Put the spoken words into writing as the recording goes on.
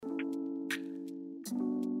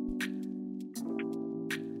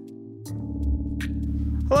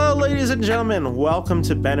Hello, ladies and gentlemen. Welcome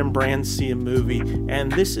to Ben and Brand See a Movie. And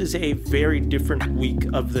this is a very different week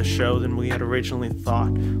of the show than we had originally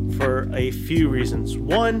thought for a few reasons.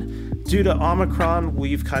 One, due to Omicron,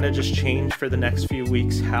 we've kind of just changed for the next few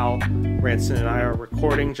weeks how Ranson and I are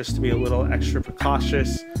recording, just to be a little extra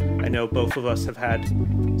precautious. I know both of us have had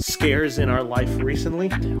scares in our life recently.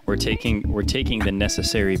 We're taking the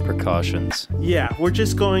necessary precautions. Yeah, we're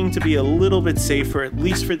just going to be a little bit safer, at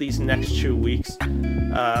least for these next 2 weeks.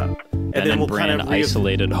 And then we'll kind of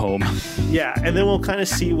isolated home. Yeah, and then we'll kind of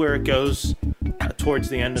see where it goes towards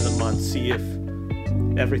the end of the month, see if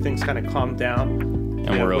everything's kind of calmed down.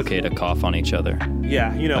 And we're okay to cough on each other.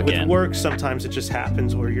 Yeah, Again. With work, sometimes it just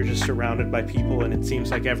happens where you're just surrounded by people and it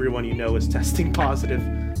seems like everyone you know is testing positive,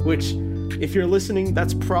 which, if you're listening,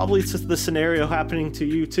 that's probably the scenario happening to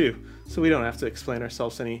you too. So we don't have to explain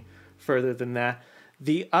ourselves any further than that.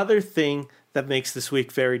 The other thing that makes this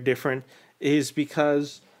week very different is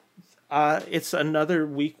because it's another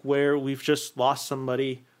week where we've just lost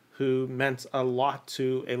somebody who meant a lot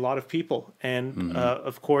to a lot of people. And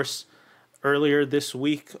of course, earlier this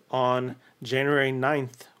week on January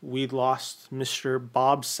 9th, we lost Mr.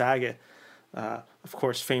 Bob Saget. Of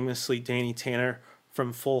course, famously Danny Tanner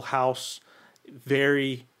from Full House.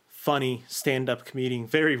 Very funny stand-up comedian,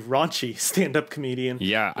 very raunchy stand-up comedian.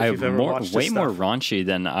 Yeah, way more raunchy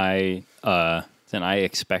than I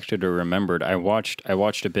expected or remembered. I watched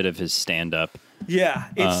a bit of his stand-up. Yeah,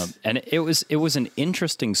 and it was an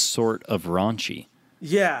interesting sort of raunchy.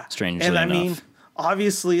 Yeah, strangely and enough.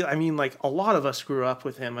 Obviously, like a lot of us grew up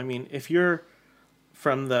with him. I mean, if you're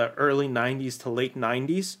from the early 90s to late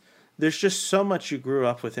 90s, there's just so much you grew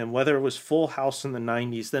up with him, whether it was Full House in the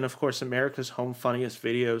 90s, then of course America's Home Funniest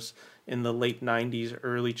Videos in the late 90s,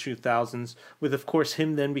 early 2000s, with of course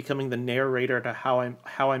him then becoming the narrator to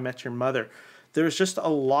How I Met Your Mother. There's just a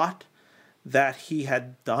lot that he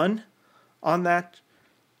had done on that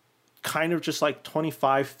kind of just like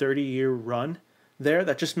 25, 30-year run there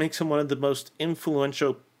that just makes him one of the most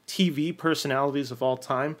influential TV personalities of all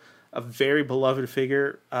time, a very beloved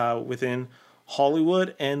figure within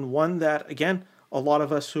Hollywood, and one that, again, a lot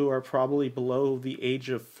of us who are probably below the age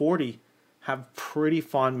of 40 have pretty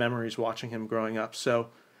fond memories watching him growing up. So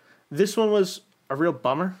this one was a real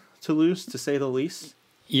bummer to lose, to say the least.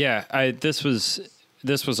 Yeah, this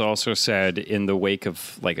was also sad in the wake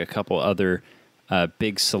of like a couple other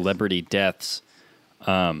big celebrity deaths.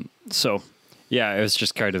 So yeah, it was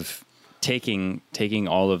just kind of taking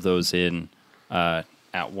all of those in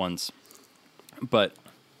at once. But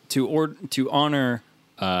to honor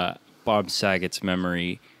Bob Saget's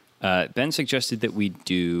memory, Ben suggested that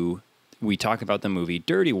we talk about the movie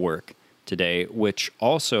Dirty Work today, which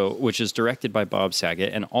is directed by Bob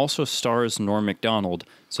Saget and also stars Norm Macdonald.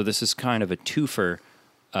 So this is kind of a twofer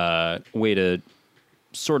way to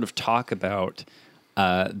sort of talk about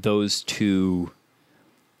those two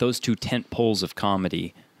tent poles of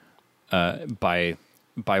comedy by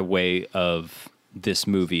way of this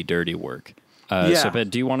movie Dirty Work. So Ben,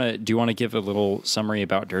 do you want to give a little summary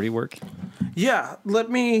about Dirty Work? Yeah, let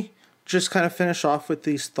me just kind of finish off with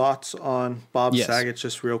these thoughts on Bob Saget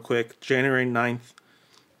just real quick. January 9th,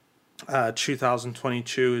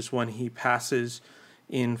 2022 is when he passes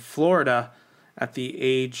in Florida at the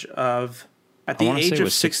age of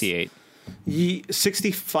 68.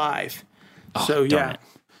 65. Oh, so yeah, it.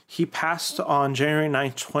 He passed on January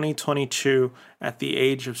 9th, 2022 at the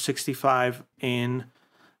age of 65 in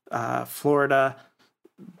Florida.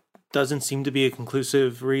 Doesn't seem to be a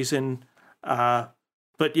conclusive reason.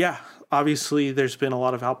 But yeah, obviously there's been a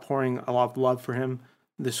lot of outpouring, a lot of love for him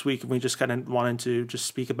this week. And we just kind of wanted to just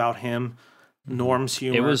speak about him, Norm's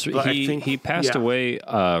humor. He passed away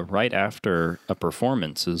right after a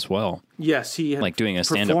performance as well. Yes, he had doing a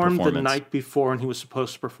stand-up performance. Performed the night before, and he was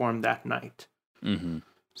supposed to perform that night. Mm-hmm.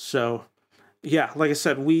 So, yeah, like I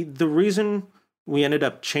said, the reason we ended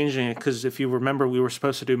up changing it, because if you remember, we were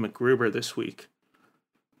supposed to do MacGruber this week.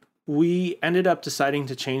 We ended up deciding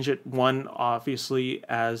to change it, one, obviously,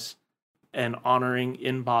 as an honoring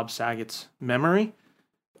in Bob Saget's memory,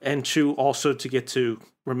 and two, also to get to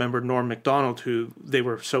remember Norm Macdonald, who they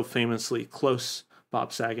were so famously close,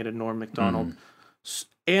 Bob Saget and Norm Macdonald.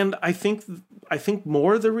 And I think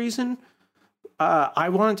more the reason I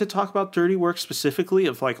wanted to talk about Dirty Work specifically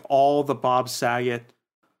of like all the Bob Saget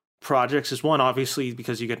projects is one, obviously,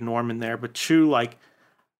 because you get Norm in there, but two, like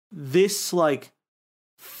this like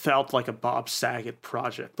felt like a Bob Saget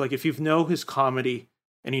project. Like if you know his comedy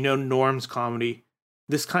and you know Norm's comedy,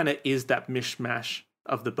 this kind of is that mishmash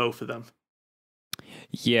of the both of them.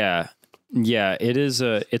 Yeah,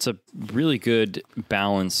 it's a really good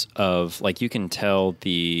balance of, like, you can tell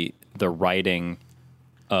the writing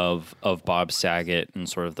of Bob Saget and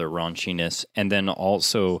sort of the raunchiness, and then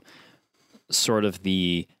also sort of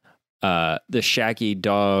the Shaggy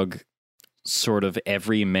Dog, sort of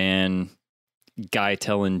everyman guy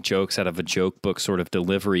telling jokes out of a joke book sort of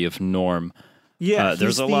delivery of Norm. Yeah,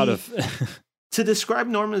 there's a lot of to describe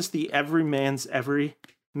Norm as the everyman's every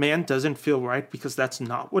man doesn't feel right, because that's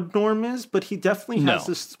not what Norm is, but he definitely has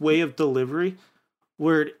this way of delivery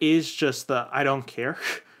where it is just the I don't care.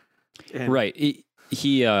 And right.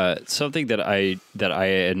 He something that I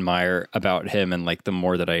admire about him, and like the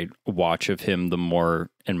more that I watch of him, the more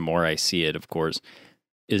and more I see it, of course,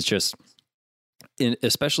 is just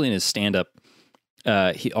especially in his stand-up,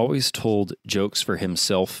 he always told jokes for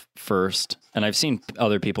himself first. And I've seen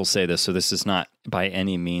other people say this, so this is not by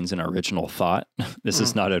any means an original thought. This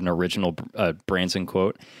is not an original Branson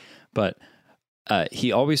quote, but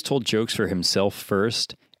he always told jokes for himself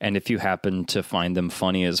first. And if you happen to find them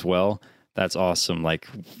funny as well, that's awesome. Like,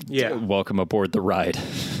 welcome aboard the ride.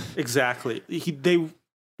 Exactly.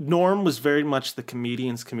 Norm was very much the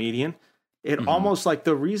comedian's comedian. It almost like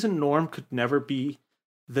the reason Norm could never be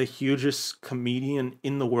the hugest comedian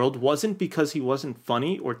in the world wasn't because he wasn't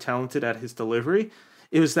funny or talented at his delivery.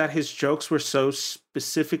 It was that his jokes were so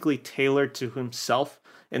specifically tailored to himself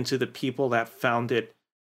and to the people that found it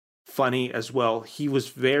funny as well. He was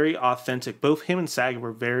very authentic. Both him and Saget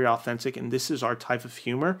were very authentic, and this is our type of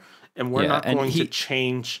humor, and we're not going to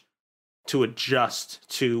change to adjust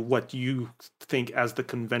to what you think as the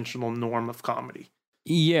conventional norm of comedy.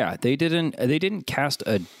 Yeah, they didn't cast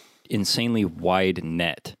a insanely wide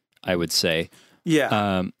net, I would say.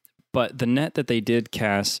 Yeah. But the net that they did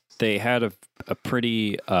cast, they had a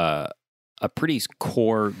pretty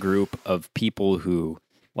core group of people who,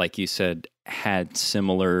 like you said, had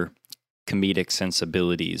similar comedic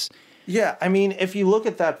sensibilities. Yeah, I mean, if you look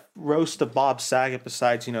at that roast of Bob Saget,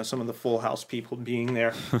 besides, some of the Full House people being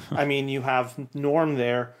there, I mean, you have Norm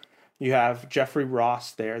there, you have Jeffrey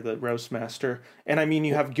Ross there, the roast master, and I mean,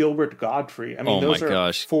 you have Gilbert Godfrey. I mean, those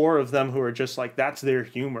are four of them who are just like, that's their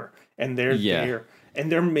humor, and they're there,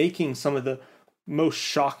 and they're making some of the most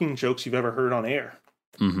shocking jokes you've ever heard on air.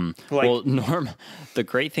 Mm-hmm. Well, Norm, the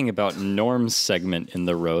great thing about Norm's segment in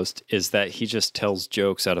the roast is that he just tells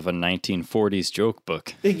jokes out of a 1940s joke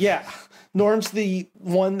book. Yeah. Norm's the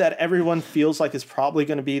one that everyone feels like is probably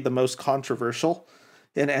going to be the most controversial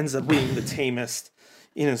and ends up being the tamest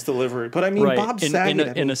in his delivery. But I mean, Bob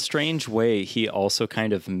Saget... In a strange way, he also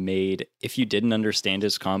kind of made, if you didn't understand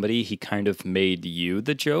his comedy, he kind of made you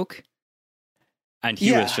the joke. And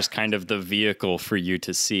he was just kind of the vehicle for you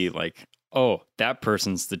to see, like, oh, that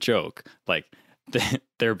person's the joke. Like,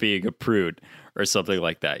 they're being a prude or something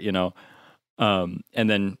like that, And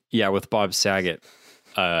then, with Bob Saget,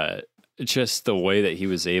 just the way that he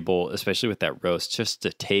was able, especially with that roast, just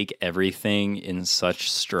to take everything in such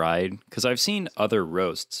stride. Because I've seen other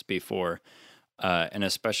roasts before, and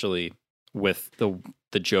especially with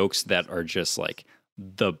the jokes that are just like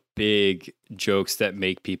the big jokes that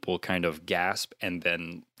make people kind of gasp and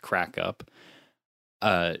then crack up.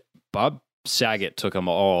 Bob Saget took them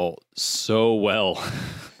all so well.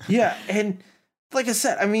 Yeah, and like I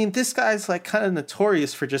said, I mean, this guy's like kind of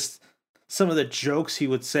notorious for just some of the jokes he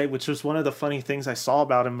would say, which was one of the funny things I saw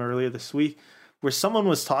about him earlier this week, where someone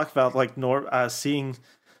was talking about like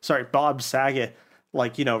Bob Saget,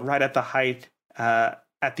 like, right at the height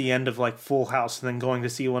at the end of like Full House, and then going to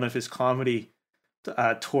see one of his comedy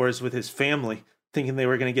tours with his family, thinking they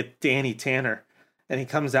were going to get Danny Tanner. And he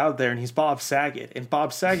comes out there and he's Bob Saget. And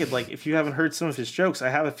Bob Saget, like, if you haven't heard some of his jokes, I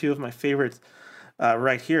have a few of my favorites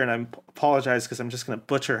right here. And I apologize because I'm just going to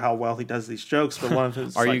butcher how well he does these jokes. But one of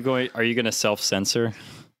his Are you going to self-censor?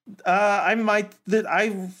 I might.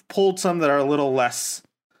 I've pulled some that are a little less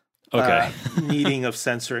needing of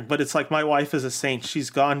censoring. But it's like, my wife is a saint. She's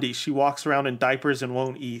Gandhi. She walks around in diapers and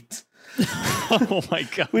won't eat. Oh my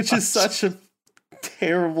God. Which is such a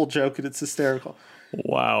terrible joke, and it's hysterical.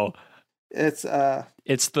 Wow. It's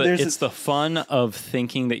the fun of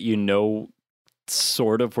thinking that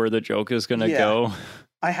sort of where the joke is going to go.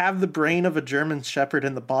 I have the brain of a German shepherd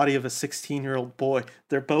and the body of a 16-year-old boy.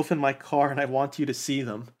 They're both in my car and I want you to see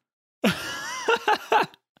them.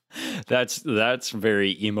 That's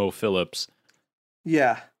very emo Phillips.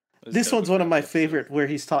 Yeah. This one's one of my favorite, where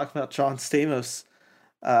he's talking about John Stamos,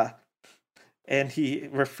 and he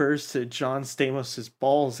refers to John Stamos's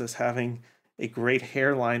balls as having a great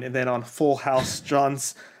hairline, and then on Full House,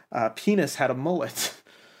 John's penis had a mullet.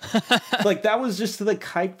 Like, that was just the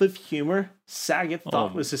type of humor Saget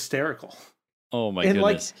thought was hysterical. Oh my goodness!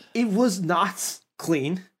 Like, it was not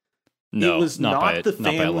clean. No, it was not the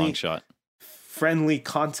family by a long shot. friendly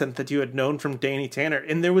content that you had known from Danny Tanner.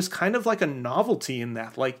 And there was kind of like a novelty in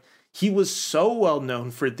that. Like, he was so well known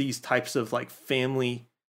for these types of like family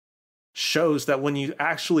shows that when you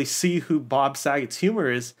actually see who Bob Saget's humor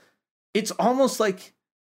is, it's almost like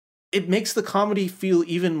it makes the comedy feel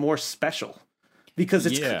even more special because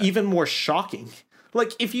it's even more shocking.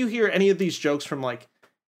 Like, if you hear any of these jokes from like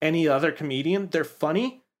any other comedian, they're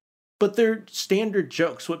funny, but they're standard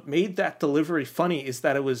jokes. What made that delivery funny is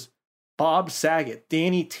that it was Bob Saget,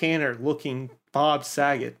 Danny Tanner looking Bob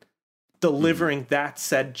Saget, delivering that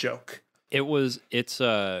said joke. It's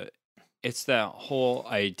that whole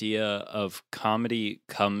idea of comedy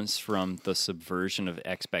comes from the subversion of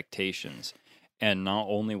expectations. And not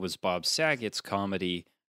only was Bob Saget's comedy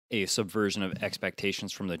a subversion of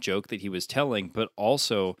expectations from the joke that he was telling, but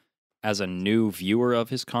also as a new viewer of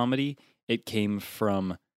his comedy, it came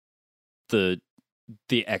from the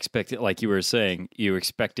like you were saying, you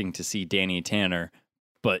expecting to see Danny Tanner,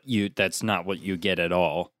 but that's not what you get at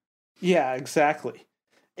all. Yeah, exactly.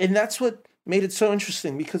 And that's what made it so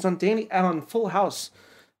interesting, because on Full House,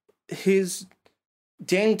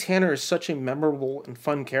 Danny Tanner is such a memorable and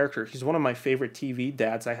fun character. He's one of my favorite TV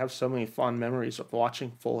dads. I have so many fond memories of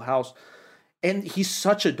watching Full House. And he's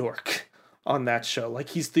such a dork on that show. Like,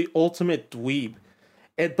 he's the ultimate dweeb.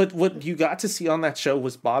 But what you got to see on that show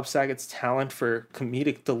was Bob Saget's talent for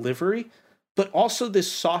comedic delivery, but also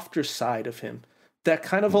this softer side of him that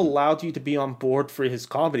kind of allowed you to be on board for his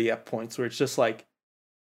comedy at points where it's just like,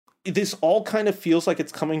 this all kind of feels like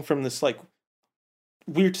it's coming from this, like,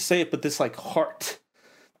 weird to say it, but this like heart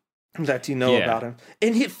that you know about him.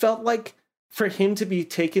 And it felt like for him to be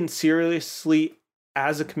taken seriously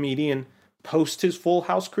as a comedian post his Full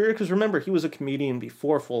House career, because remember, he was a comedian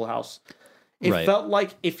before Full House. It felt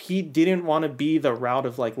like if he didn't want to be the route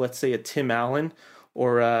of, like, let's say a Tim Allen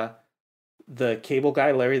or the cable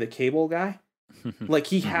guy, Larry the Cable Guy, like,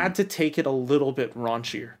 he had to take it a little bit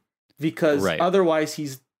raunchier, because otherwise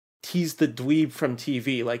he's the dweeb from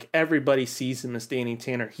TV. Like, everybody sees him as Danny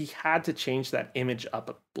Tanner. He had to change that image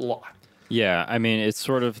up a lot. Yeah, I mean, it's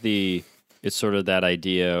sort of that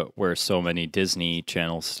idea where so many Disney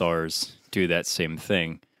Channel stars do that same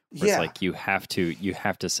thing. It's like you have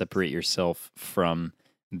to separate yourself from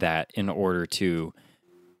that in order to,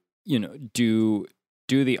 do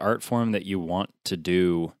the art form that you want to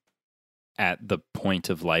do at the point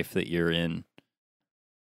of life that you're in.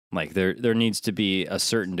 Like, there needs to be a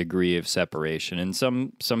certain degree of separation, and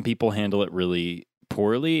some people handle it really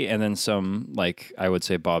poorly, and then some, like I would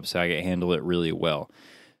say Bob Saget, handle it really well.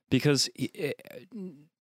 Because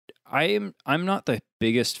I'm not the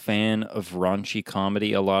biggest fan of raunchy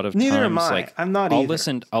comedy. A lot of Neither times, am I. like, I'm not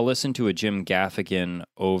either. I'll listen to a Jim Gaffigan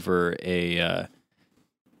over a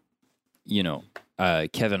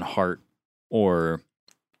Kevin Hart, or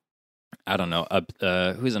I don't know,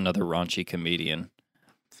 who's another raunchy comedian.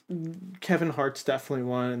 Kevin Hart's definitely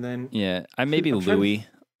one, and then maybe Louis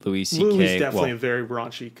C.K. Louis definitely a very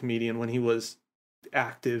raunchy comedian when he was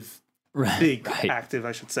active, active,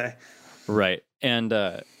 I should say. Right, and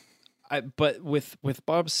but with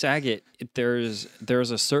Bob Saget, there's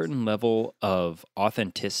a certain level of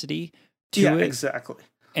authenticity to it. Yeah, exactly.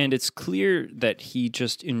 And it's clear that he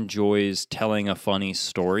just enjoys telling a funny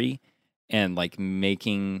story and, like,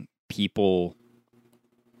 making people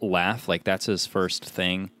laugh. Like, that's his first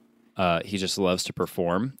thing. He just loves to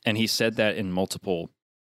perform, and he said that in multiple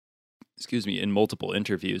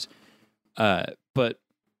interviews. But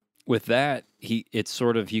with that, it's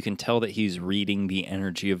sort of, you can tell that he's reading the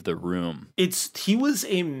energy of the room. He was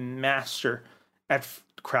a master at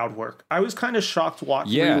crowd work. I was kind of shocked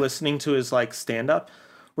listening to his, like, stand up,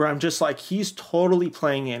 where I'm just like, he's totally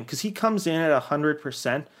playing in, because he comes in at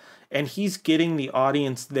 100%. And he's getting the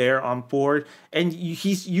audience there on board, and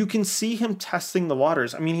you can see him testing the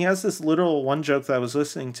waters. I mean, he has this literal one joke that I was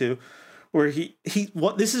listening to, where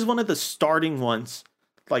this is one of the starting ones,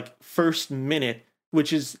 like, first minute,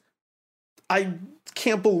 which is, I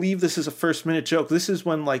can't believe this is a first minute joke. This is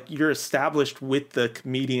when, like, you're established with the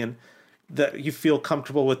comedian, that you feel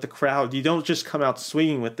comfortable with the crowd. You don't just come out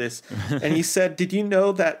swinging with this. And he said, did you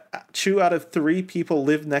know that 2 out of 3 people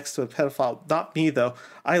live next to a pedophile? Not me, though.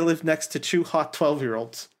 I live next to 2 hot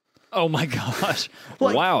 12-year-olds. Oh, my gosh.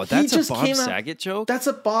 Like, wow, that's a Bob Saget joke? That's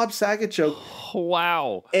a Bob Saget joke.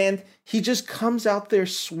 Wow. And he just comes out there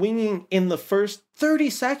swinging in the first 30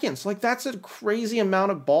 seconds. Like, that's a crazy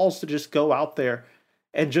amount of balls to just go out there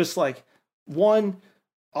and just, like,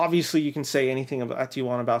 obviously, you can say anything that you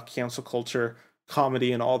want about cancel culture,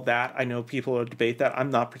 comedy, and all that. I know people will debate that. I'm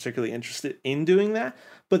not particularly interested in doing that.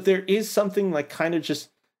 But there is something, like, kind of just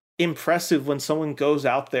impressive when someone goes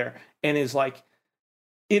out there and is, like,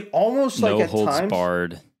 it almost like No at holds times,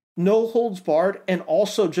 barred. no holds barred, and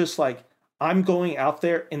also just like I'm going out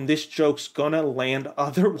there and this joke's gonna land,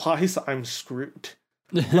 otherwise I'm screwed.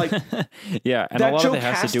 Like Yeah, and a that lot of joke it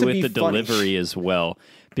has to has do to with be the funny. delivery as well.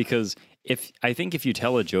 Because if you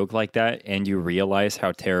tell a joke like that and you realize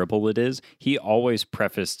how terrible it is, he always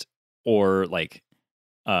prefaced or like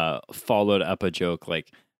followed up a joke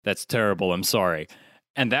like, "That's terrible, I'm sorry."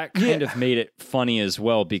 And that kind Yeah, of made it funny as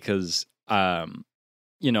well because some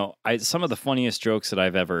of the funniest jokes that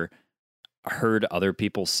I've ever heard other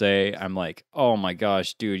people say, I'm like, "Oh my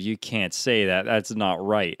gosh, dude, you can't say that. That's not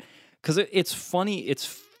right." Cuz it's funny. It's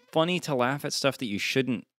funny to laugh at stuff that you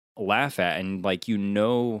shouldn't laugh at, and like you're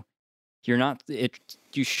not it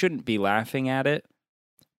you shouldn't be laughing at it,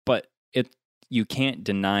 but you can't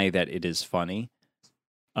deny that it is funny.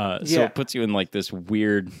 So yeah. it puts you in like this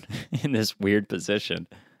weird in this weird position.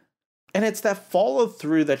 And it's that follow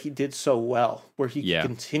through that he did so well, where he could Yeah.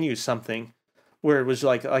 continue something where it was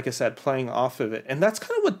like I said, playing off of it. And that's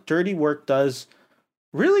kind of what Dirty Work does.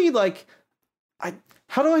 Really, like, I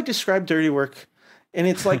how do I describe Dirty Work? And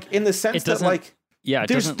it's like in the sense It that doesn't like Yeah, it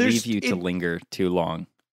doesn't there's leave you to linger too long.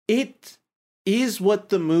 it is what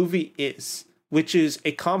the movie is, which is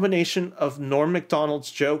a combination of Norm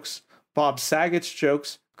Macdonald's jokes, Bob Saget's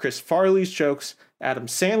jokes, Chris Farley's jokes, Adam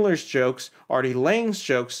Sandler's jokes, Artie Lang's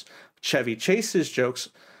jokes, Chevy Chase's jokes,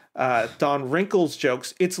 Don Wrinkle's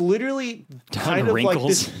jokes. It's literally kind of like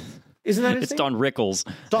this. Isn't that his It's name? Don Rickles.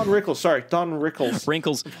 Don Rickles. Sorry, Don Rickles.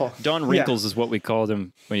 Wrinkles. Oh, Don yeah. Wrinkles is what we called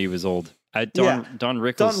him when he was old. Yeah. Don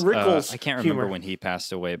Rickles. Don Rickles I can't remember humor. when he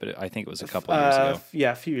passed away, but I think it was a couple years ago.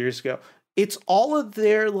 Yeah, a few years ago. It's all of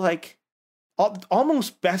their like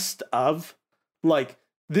almost best of, like,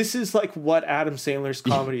 this is like what Adam Sandler's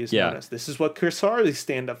comedy is Yeah. known as. This is what Chris Farley's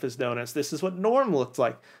stand-up is known as. This is what Norm looked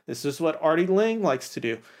like. This is what Artie Lang likes to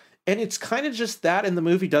do. And it's kind of just that, and the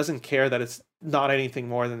movie doesn't care that it's not anything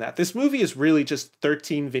more than that. This movie is really just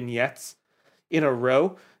 13 vignettes in a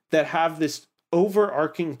row that have this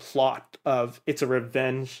overarching plot of it's a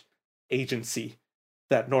revenge agency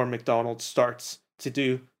that Norm Macdonald starts to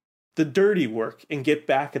do the dirty work and get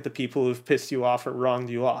back at the people who've pissed you off or wronged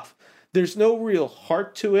you off. There's no real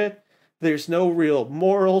heart to it. There's no real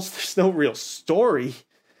morals. There's no real story.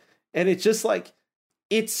 And it's just like,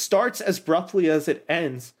 it starts as abruptly as it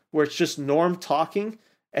ends, where it's just Norm talking,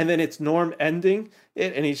 and then it's Norm ending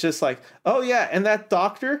it, and he's just like, oh yeah, and that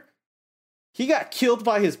doctor, he got killed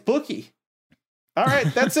by his bookie. All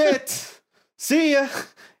right, that's it. See ya.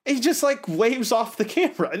 He just like waves off the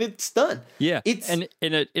camera, and it's done. Yeah, it's and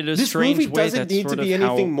in a this strange movie way, doesn't that's need to sort be of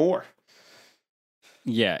anything how, more.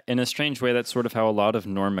 Yeah, in a strange way, that's sort of how a lot of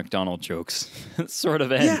Norm Macdonald jokes sort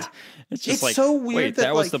of end. Yeah, It's just it's like, so weird wait, that,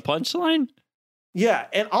 that was like- the punchline? Yeah,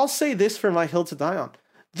 and I'll say this for My Hill to Die On.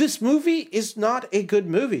 This movie is not a good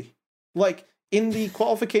movie. Like, in the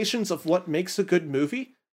qualifications of what makes a good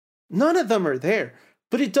movie, none of them are there.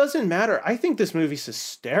 But it doesn't matter. I think this movie's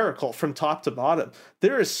hysterical from top to bottom.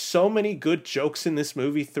 There are so many good jokes in this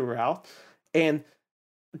movie throughout. And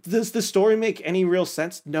does the story make any real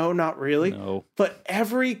sense? No, not really. No. But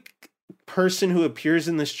every person who appears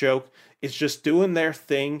in this joke is just doing their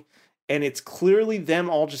thing. And it's clearly them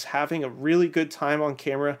all just having a really good time on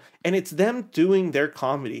camera. And it's them doing their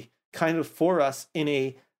comedy kind of for us in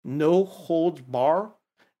a no hold bar,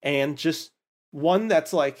 and just one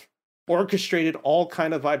that's like orchestrated all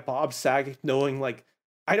kind of by Bob Saget, knowing like,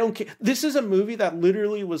 I don't care. This is a movie that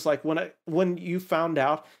literally was like, when you found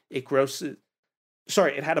out it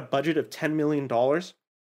it had a budget of $10 million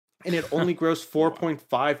and it only grossed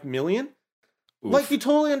 4.5 million. Oof. Like, you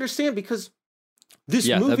totally understand, because this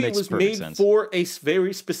Yeah, that movie makes was perfect made sense. for a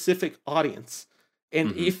very specific audience.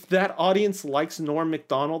 And Mhm. if that audience likes Norm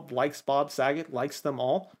Macdonald, likes Bob Saget, likes them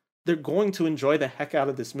all, they're going to enjoy the heck out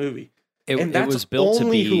of this movie. And that's was built to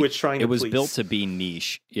only be who it's trying to It was please. built to be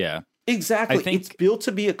niche. Yeah. Exactly. I think- It's built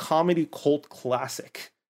to be a comedy cult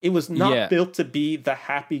classic. It was not Yeah. built to be the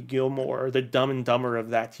Happy Gilmore or the Dumb and Dumber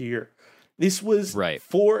of that year. This was Right.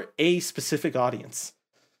 for a specific audience.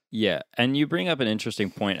 Yeah, and you bring up an interesting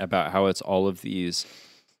point about how it's all of these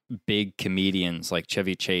big comedians like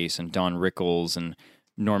Chevy Chase and Don Rickles and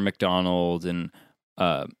Norm Macdonald and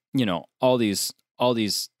all these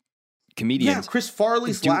comedians. Yeah, Chris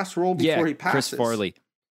Farley's last role before he passes. Chris Farley.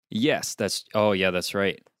 Yes, that's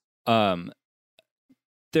right.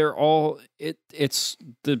 They're all it's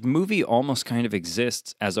the movie almost kind of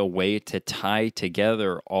exists as a way to tie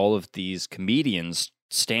together all of these comedians'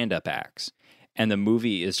 stand-up acts. And the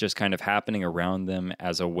movie is just kind of happening around them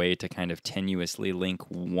as a way to kind of tenuously link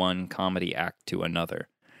one comedy act to another,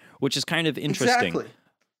 which is kind of interesting. Exactly.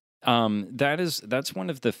 That's one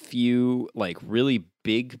of the few like really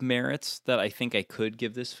big merits that I think I could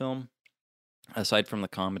give this film, aside from the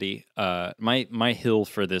comedy. My hill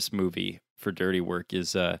for this movie for Dirty Work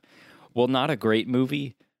is well, not a great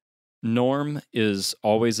movie. Norm is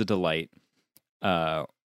always a delight. The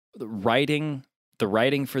writing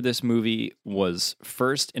for this movie was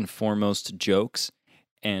first and foremost jokes,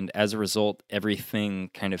 and as a result, everything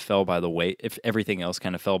kind of fell by the way. If everything else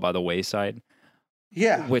kind of fell by the wayside,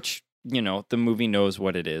 Yeah. which the movie knows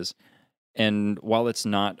what it is. And while it's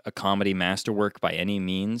not a comedy masterwork by any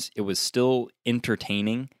means, it was still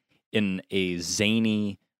entertaining in a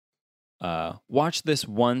zany, watch this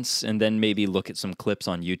once and then maybe look at some clips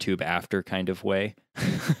on YouTube after kind of way.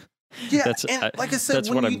 Yeah, and like I said,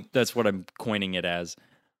 that's what I'm coining it as.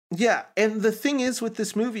 Yeah, and the thing is with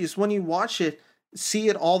this movie is when you watch it, see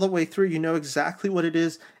it all the way through, you know exactly what it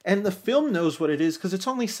is, and the film knows what it is because it's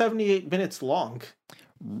only 78 minutes long.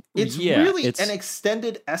 It's really an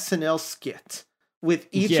extended SNL skit with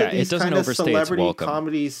each of these kind of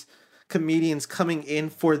celebrity comedians coming in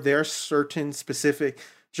for their certain specific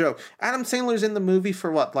joke. Adam Sandler's in the movie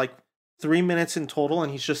for what, like 3 minutes in total,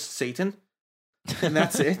 and he's just Satan, and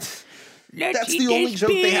that's it. That's the only joke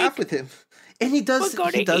they have with him, and he does the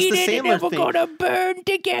Sandler thing. We're gonna burn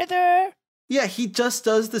together. Yeah, he just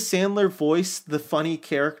does the Sandler voice, the funny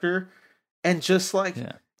character, and just like.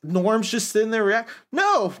 Yeah. Norm's just sitting there react.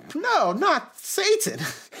 No, not Satan.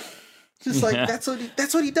 Just like that's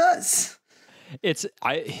what he does. It's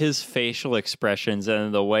his facial expressions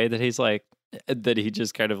and the way that he's like that he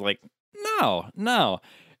just kind of like no.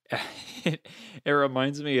 It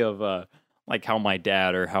reminds me of like how my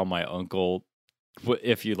dad or how my uncle,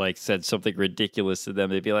 if you like said something ridiculous to them,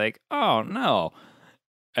 they'd be like, "Oh no."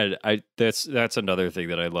 And that's another thing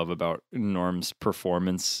that I love about Norm's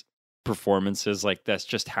performances. Like that's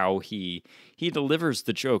just how he delivers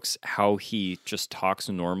the jokes, how he just talks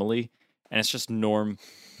normally, and it's just Norm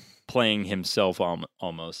playing himself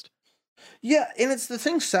almost. Yeah, and it's the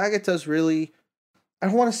thing Saget does really, I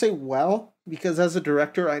don't want to say well, because as a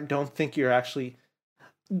director I'm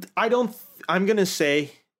gonna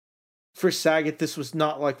say for Saget this was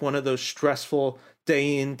not like one of those stressful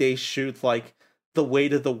day in day shoot like the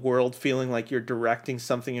weight of the world feeling like you're directing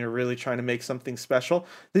something and you're really trying to make something special.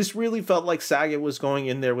 This really felt like Saget was going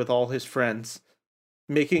in there with all his friends,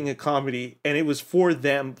 making a comedy, and it was for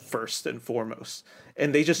them first and foremost.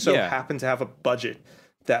 And they just happened to have a budget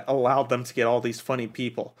that allowed them to get all these funny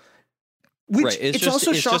people. Which right. It's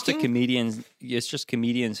also shocking. Just a comedian. It's just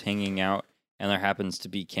comedians hanging out, and there happens to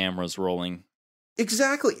be cameras rolling.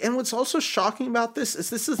 Exactly. And what's also shocking about this is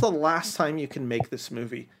the last time you can make this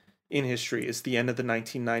movie in history, is the end of the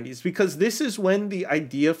 1990s, because this is when the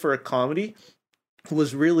idea for a comedy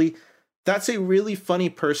was really, that's a really funny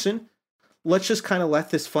person. Let's just kind of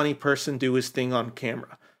let this funny person do his thing on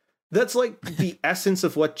camera. That's like the essence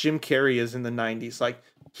of what Jim Carrey is in the 90s. Like,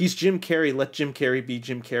 he's Jim Carrey. Let Jim Carrey be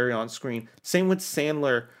Jim Carrey on screen. Same with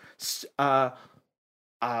Sandler.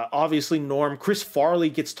 Obviously Norm. Chris Farley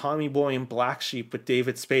gets Tommy Boy and Black Sheep with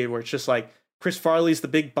David Spade, where it's just like, Chris Farley's the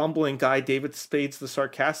big bumbling guy. David Spade's the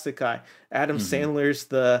sarcastic guy. Adam Sandler's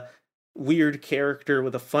the weird character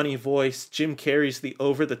with a funny voice. Jim Carrey's the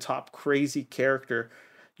over-the-top crazy character.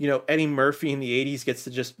 Eddie Murphy in the 80s gets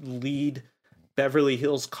to just lead Beverly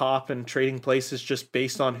Hills Cop and Trading Places just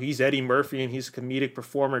based on he's Eddie Murphy and he's a comedic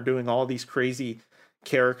performer doing all these crazy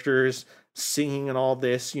characters, singing and all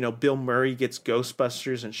this. Bill Murray gets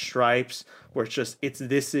Ghostbusters and Stripes, where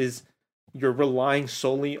you're relying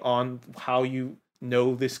solely on how you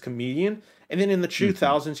know this comedian. And then in the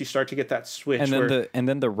 2000s, you start to get that switch. And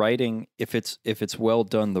then the writing, if it's well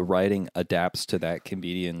done, the writing adapts to that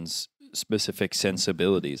comedian's specific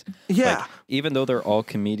sensibilities. Yeah. Like, even though they're all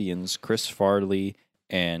comedians, Chris Farley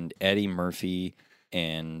and Eddie Murphy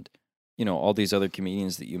and, all these other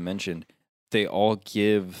comedians that you mentioned, they all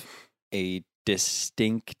give a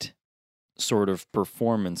distinct sort of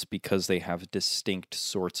performance because they have distinct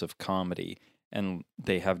sorts of comedy and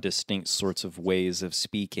they have distinct sorts of ways of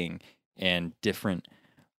speaking and different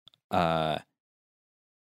like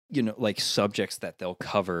subjects that they'll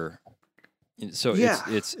cover. So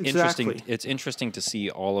it's interesting. It's interesting to see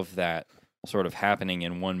all of that sort of happening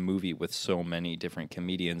in one movie with so many different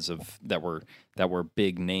comedians that were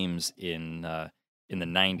big names in the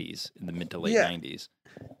 90s, in the mid to late 90s.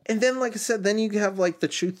 And then, like I said, then you have like the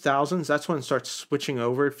 2000s. That's when it starts switching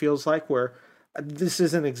over, it feels like, where this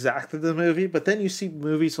isn't exactly the movie, but then you see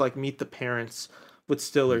movies like Meet the Parents with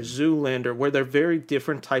Stiller, Zoolander, where they're very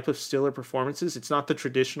different type of Stiller performances. It's not the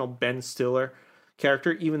traditional Ben Stiller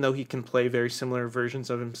character, even though he can play very similar versions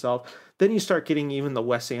of himself. Then you start getting even the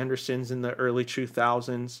Wes Andersons in the early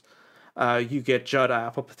 2000s. You get Judd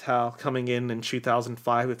Apatow coming in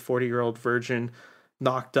 2005 with 40-Year-Old Virgin,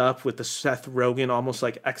 Knocked Up with the Seth Rogen almost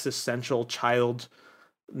like existential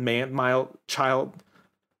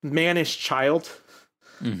mannish child,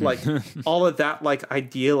 like all of that like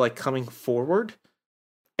idea like coming forward.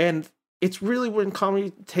 And it's really when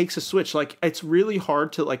comedy takes a switch. Like, it's really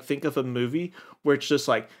hard to like think of a movie where it's just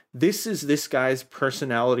like, this is this guy's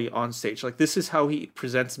personality on stage. Like, this is how he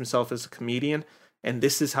presents himself as a comedian, and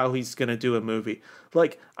this is how he's going to do a movie.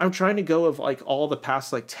 Like, I'm trying to go of like all the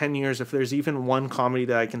past like 10 years, if there's even one comedy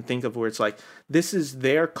that I can think of where it's like, this is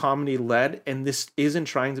their comedy led, and this isn't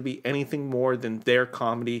trying to be anything more than their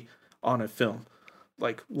comedy on a film.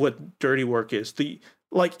 Like what Dirty Work is.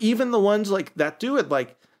 Like even the ones like that do it,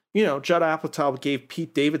 like, you know, Judd Apatow gave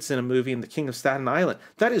Pete Davidson a movie in The King of Staten Island.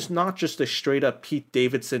 That is not just a straight up Pete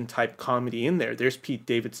Davidson type comedy in there. There's Pete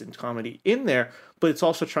Davidson comedy in there, but it's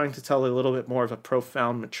also trying to tell a little bit more of a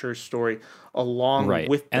profound, mature story along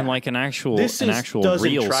with that. And like an actual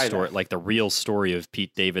real story, like the real story of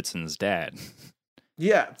Pete Davidson's dad.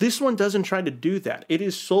 Yeah, this one doesn't try to do that. It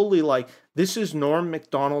is solely like, this is Norm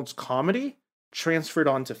Macdonald's comedy transferred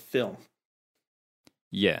onto film.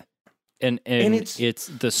 Yeah. And it's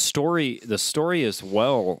the story as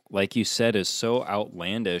well, like you said, is so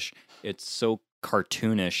outlandish. It's so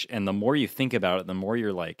cartoonish. And the more you think about it, the more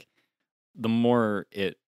you're like,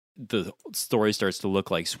 the story starts to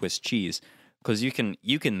look like Swiss cheese. Because you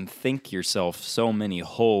can think yourself so many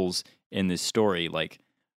holes in this story, like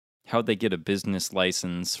how'd they get a business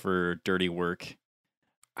license for Dirty Work?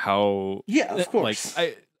 How? Yeah, of course.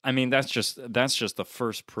 Like I mean, that's just the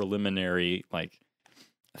first preliminary like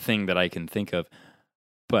thing that I can think of,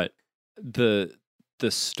 but the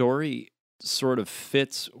story sort of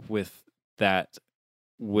fits with that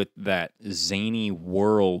zany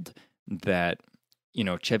world that, you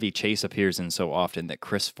know, Chevy Chase appears in so often, that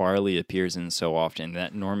Chris Farley appears in so often,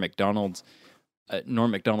 that Norm Macdonald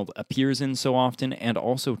appears in so often, and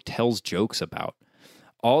also tells jokes about.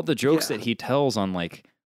 All the jokes that he tells on like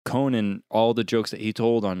Conan, all the jokes that he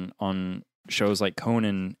told on shows like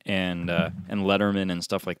Conan and Letterman and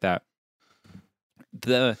stuff like that.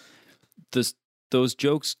 Those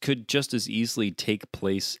jokes could just as easily take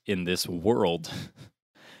place in this world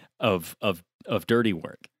of Dirty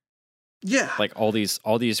Work. Yeah. Like all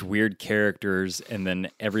these weird characters, and then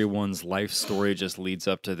everyone's life story just leads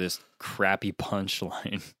up to this crappy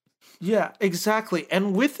punchline. Yeah, exactly.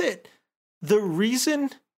 And with it, the reason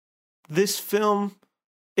this film,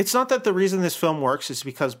 it's not that the reason this film works is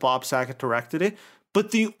because Bob Saget directed it,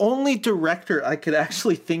 but the only director I could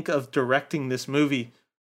actually think of directing this movie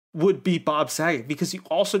would be Bob Saget, because you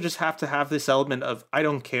also just have to have this element of, I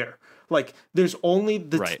don't care. Like, there's only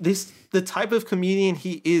the type of comedian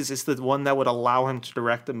he is the one that would allow him to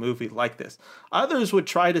direct a movie like this. Others would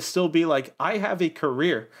try to still be like, I have a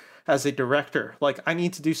career as a director. Like, I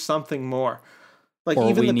need to do something more. Like, or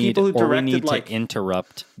even the people who directed, like,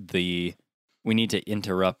 we need to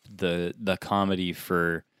interrupt the comedy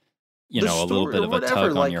for, you know, a little bit of a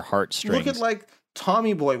tug on your heartstrings. Look at like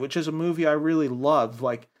Tommy Boy, which is a movie I really love.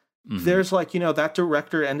 Like, there's like, you know, that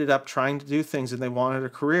director ended up trying to do things and they wanted a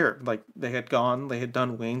career. Like, they had done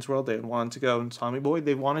Wayne's World, they had wanted to go in Tommy Boy,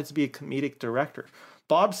 they wanted to be a comedic director.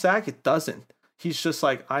 Bob Saget doesn't. He's just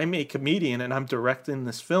like, I'm a comedian and I'm directing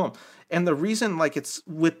this film. And the reason like it's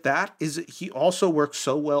with that is he also works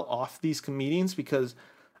so well off these comedians, because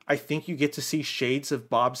I think you get to see shades of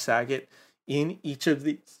Bob Saget in each of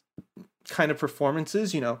these kind of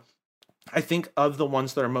performances. You know, I think of the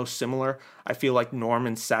ones that are most similar, I feel like Norm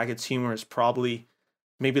and Saget's humor is probably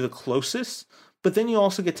maybe the closest. But then you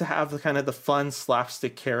also get to have the kind of the fun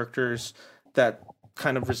slapstick characters that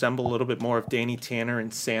kind of resemble a little bit more of Danny Tanner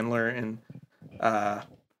and Sandler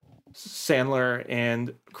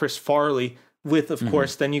and Chris Farley. With, of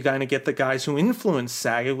course, then you kind of get the guys who influenced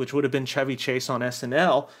Saget, which would have been Chevy Chase on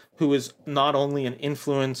SNL, who is not only an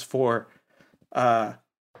influence for Bob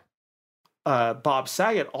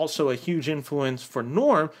Saget, also a huge influence for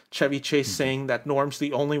Norm. Chevy Chase saying that Norm's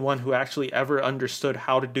the only one who actually ever understood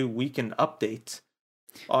how to do weekend updates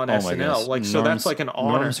on SNL. Like, so that's like an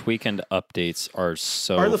honor. Norm's weekend updates are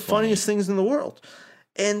the funniest things in the world.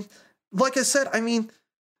 And like I said, I mean,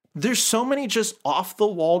 there's so many just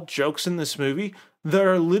off-the-wall jokes in this movie that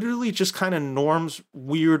are literally just kind of Norm's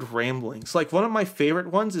weird ramblings. Like, one of my favorite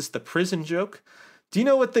ones is the prison joke. Do you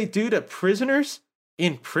know what they do to prisoners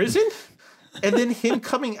in prison? And then him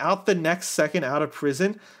coming out the next second out of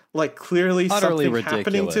prison, like clearly utterly something ridiculous.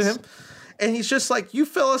 happening to him. And he's just like, you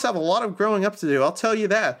fellas have a lot of growing up to do. I'll tell you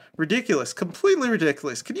that. Ridiculous. Completely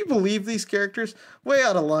ridiculous. Can you believe these characters? Way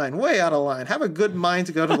out of line. Way out of line. Have a good mind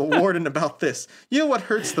to go to the warden about this. You know what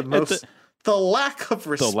hurts the most? The lack of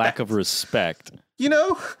respect. The lack of respect. You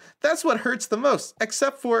know, that's what hurts the most.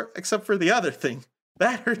 Except for the other thing.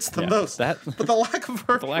 That hurts the most. But the lack of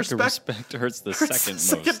respect hurts the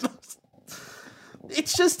second most.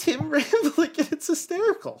 It's just him rambling, and it's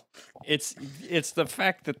hysterical. It's the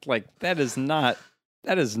fact that like that is not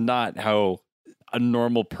how a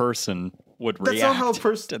normal person would react.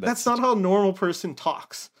 That's not how a normal person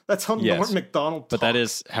talks. That's how Norm Macdonald talks. But that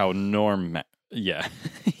is how Norm. Yeah.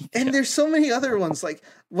 And there's so many other ones. Like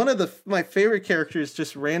one of my favorite characters,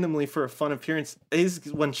 just randomly for a fun appearance, is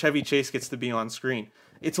when Chevy Chase gets to be on screen.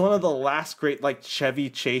 It's one of the last great like Chevy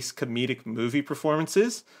Chase comedic movie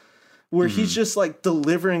performances, where he's just like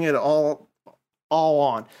delivering it all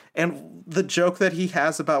on. And the joke that he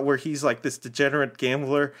has about where he's like this degenerate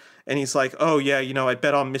gambler and he's like, oh yeah, you know, I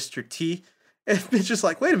bet on Mr. T. And it's just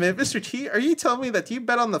like, wait a minute, Mr. T, are you telling me that you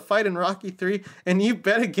bet on the fight in Rocky 3 and you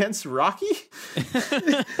bet against Rocky?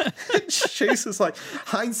 Chase is like,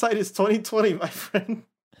 hindsight is 20/20, my friend.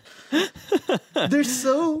 They're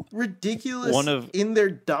so ridiculous in their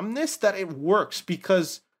dumbness that it works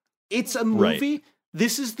because it's a movie. Right.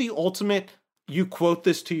 This is the ultimate, you quote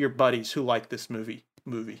this to your buddies who like this movie.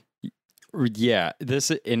 Yeah,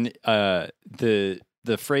 this in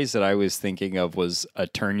the phrase that I was thinking of was a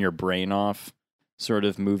turn your brain off sort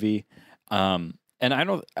of movie. And I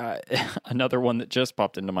don't another one that just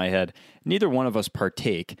popped into my head. Neither one of us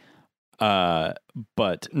partake,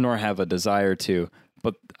 but nor have a desire to.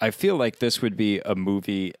 But I feel like this would be a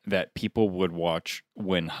movie that people would watch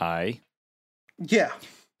when high. Yeah.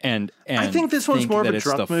 And I think this one's more of a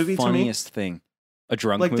drunk movie to me. Funniest thing. A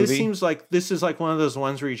drunk movie? Like, this seems like this is like one of those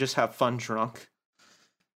ones where you just have fun drunk.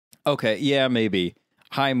 Okay, yeah, maybe.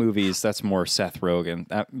 High movies, that's more Seth Rogen.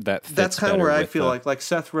 That's kind of where I feel like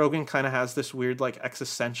Seth Rogen kind of has this weird like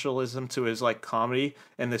existentialism to his like comedy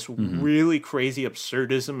and this really crazy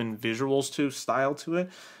absurdism and visuals style to it,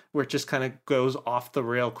 where it just kind of goes off the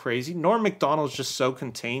rail crazy. Norm Macdonald's just so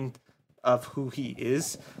contained of who he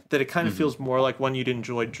is that it kind of feels more like one you'd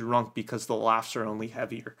enjoy drunk because the laughs are only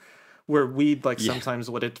heavier. Where weed, like sometimes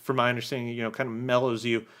what it, from my understanding, you know, kind of mellows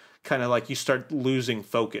you, kind of like you start losing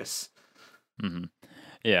focus. Mm-hmm.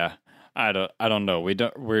 Yeah, I don't know.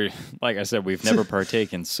 We're like I said, we've never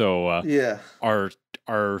partaken, so our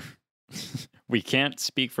we can't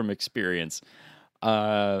speak from experience.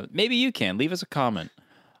 Maybe you can leave us a comment.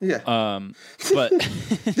 Yeah. But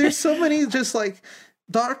there's so many just like.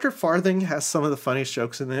 Dr. Farthing has some of the funniest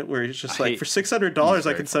jokes in it where he's just like, for $600,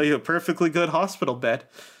 I can sell you a perfectly good hospital bed.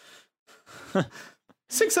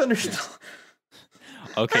 $600.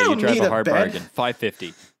 Okay, you drive a hard bargain.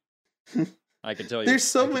 $550. I can tell you. There's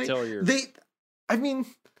so many.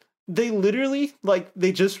 They literally, like,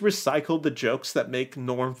 they just recycled the jokes that make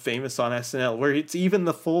Norm famous on SNL, where it's even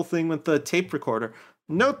the full thing with the tape recorder.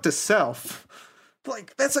 Note to self.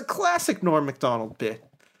 Like, that's a classic Norm Macdonald bit.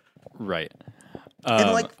 Right.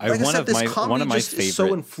 And like I said, this comedy just is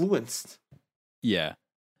so influenced. Yeah.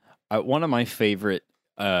 One of my favorite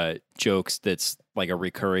jokes that's like a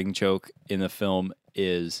recurring joke in the film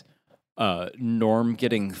is Norm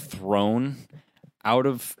getting thrown out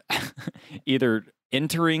of either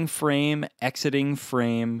entering frame, exiting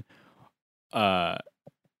frame, by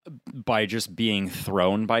just being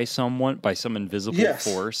thrown by some invisible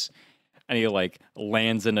force. And he like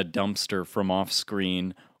lands in a dumpster from off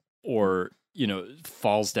screen or you know,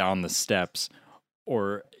 falls down the steps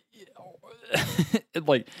or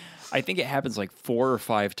like, I think it happens like 4 or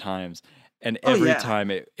 5 times. And every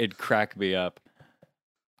time it cracked me up.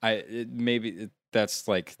 That's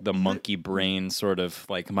like the monkey brain sort of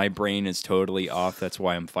like my brain is totally off. That's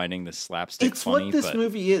why I'm finding this slapstick funny. It's what this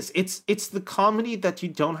movie is. It's the comedy that you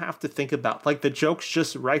don't have to think about. Like the joke's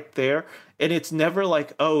just right there. And it's never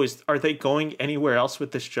like, are they going anywhere else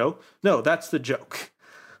with this joke? No, that's the joke.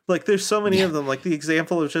 Like, there's so many of them. Like, the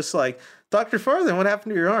example of just, like, Dr. Farthing, what happened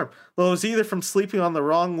to your arm? Well, it was either from sleeping on the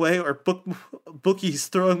wrong way or bookies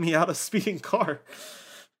throwing me out a speeding car.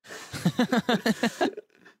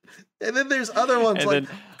 And then there's other ones. And like,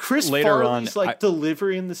 Chris Farley's,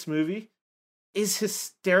 delivery in this movie is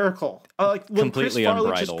hysterical. Like, when Chris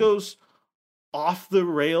Farley just goes off the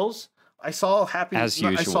rails. I saw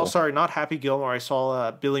not Happy Gilmore. I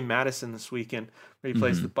saw Billy Madison this weekend where he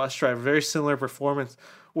plays the bus driver. Very similar performance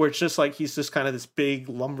where it's just like he's just kind of this big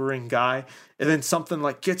lumbering guy, and then something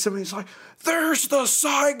like gets him and he's like, "There's the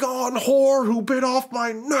Saigon whore who bit off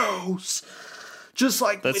my nose." Just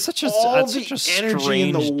like that's with such all the energy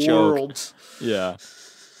in the joke. world. Yeah.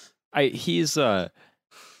 He's I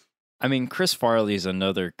mean, Chris Farley's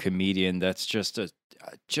another comedian that's just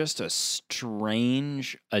a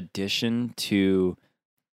strange addition to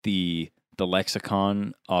the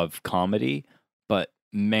lexicon of comedy, but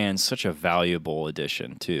man, such a valuable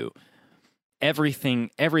addition too. Everything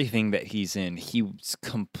that he's in, he's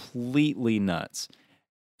completely nuts.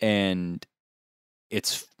 And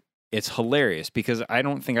it's hilarious because I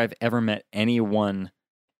don't think I've ever met anyone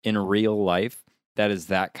in real life that is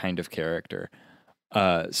that kind of character.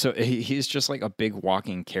 So he's just like a big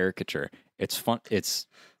walking caricature. It's fun.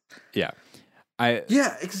 Yeah.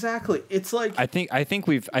 Yeah, exactly. It's like I think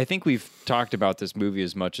we've talked about this movie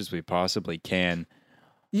as much as we possibly can.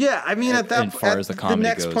 Yeah, I mean, the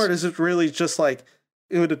next goes. part is really just like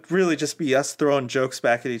it would really just be us throwing jokes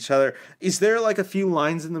back at each other. Is there like a few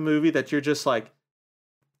lines in the movie that you're just like,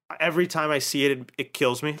 every time I see it, it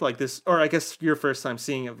kills me like this? Or I guess your first time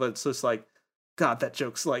seeing it, but it's just like, God, that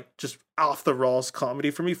joke's like just off the rails comedy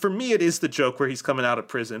for me. For me, it is the joke where he's coming out of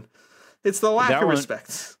prison. It's the lack of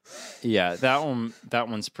respect. Yeah, that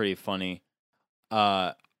one's pretty funny.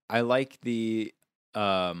 I like the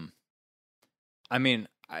I mean,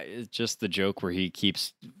 it's just the joke where he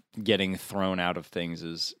keeps getting thrown out of things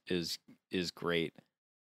is great.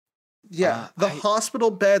 Yeah, the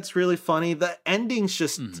hospital bed's really funny. The ending's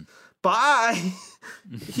just bye.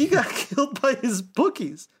 He got killed by his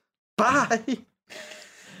bookies. Bye.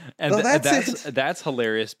 And that's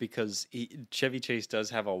hilarious because Chevy Chase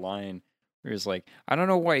does have a line where he's like, I don't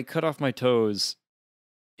know why he cut off my toes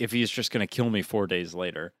if he's just going to kill me 4 days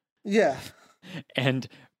later. Yeah. And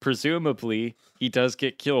presumably he does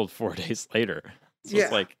get killed 4 days later. So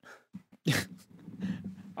it's like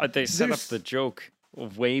they set up the joke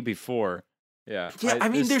way before. Yeah. Yeah, I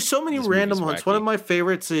mean, there's so many random ones. One of my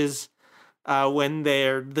favorites is when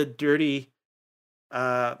they're the dirty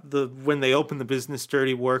when they open the business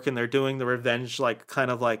Dirty Work and they're doing the revenge like kind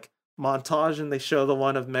of like montage, and they show the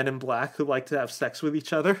one of men in black who like to have sex with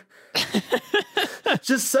each other.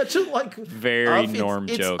 Just such a like very norm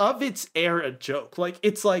joke. It's of its era joke. Like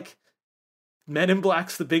it's like Men in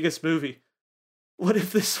Black's the biggest movie. What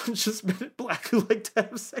if this one's just Men in Black who like to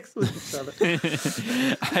have sex with each other?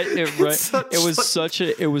 It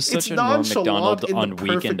was such a Norm Macdonald on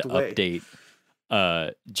Weekend Update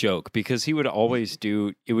joke, because he would always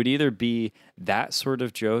do, it would either be that sort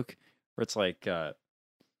of joke where it's like the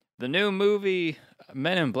new movie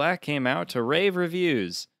Men in Black came out to rave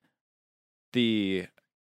reviews. The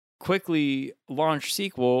quickly launched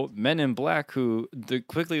sequel, Men in Black, the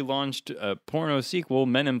quickly launched porno sequel,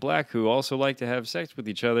 Men in Black, who also like to have sex with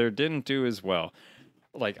each other, didn't do as well.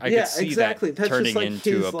 Like, I could see that turning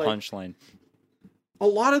into a punchline. A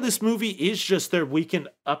lot of this movie is just their Weekend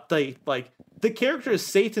Update. Like, the character is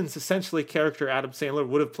Satan's essentially a character Adam Sandler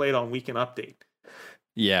would have played on Weekend Update.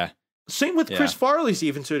 Yeah. Same with Chris Farley's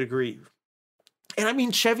even to a degree. And I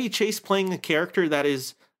mean, Chevy Chase playing a character that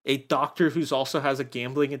is a doctor who's also has a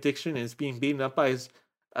gambling addiction and is being beaten up by his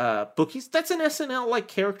bookies. That's an SNL like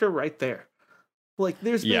character right there. Like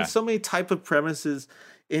there's been so many type of premises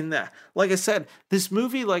in that. Like I said, this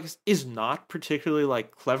movie like is not particularly like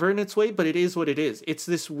clever in its way, but it is what it is. It's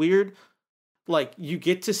this weird, like you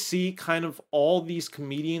get to see kind of all these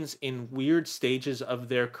comedians in weird stages of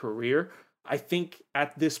their career. I think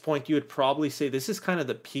at this point you would probably say this is kind of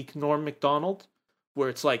the peak Norm Macdonald, where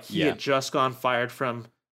it's like he had just gone fired from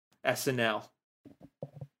SNL.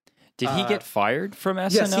 Did he get fired from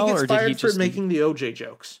SNL? Yes, he gets or fired did he just for making the OJ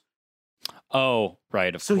jokes. Oh,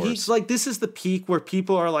 right, of course. So he's like, this is the peak where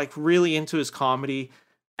people are like really into his comedy.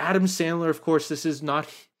 Adam Sandler, of course, this is not,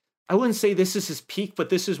 I wouldn't say this is his peak, but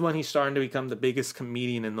this is when he's starting to become the biggest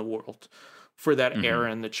comedian in the world for that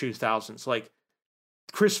era in the 2000s. Like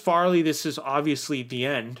Chris Farley, this is obviously the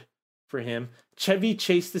end for him. Chevy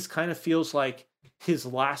Chase, this kind of feels like his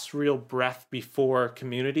last real breath before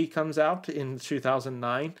Community comes out in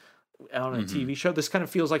 2009 on a TV show. This kind of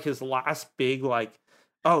feels like his last big, like,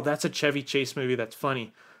 oh, that's a Chevy Chase movie that's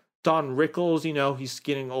funny. Don Rickles, you know, he's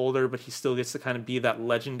getting older, but he still gets to kind of be that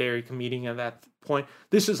legendary comedian at that point.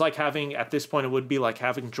 This is like having, at this point, it would be like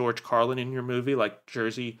having George Carlin in your movie, like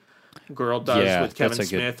Jersey Girl does with Kevin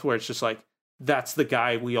Smith, where it's just like, that's the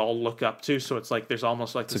guy we all look up to. So it's like, there's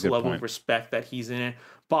almost like this level of respect that he's in it.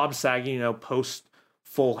 Bob Saget, you know, post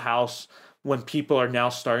Full House, when people are now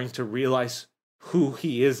starting to realize who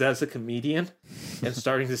he is as a comedian and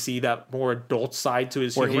starting to see that more adult side to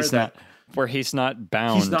his humor. Where he's not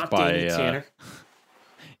bound he's not by Tanner.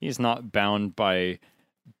 He's not bound by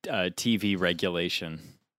TV regulation.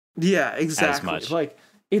 Yeah, exactly. As much. Like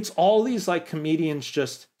it's all these like comedians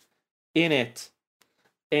just in it,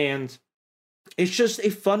 and it's just a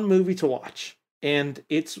fun movie to watch. And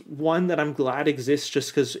it's one that I'm glad exists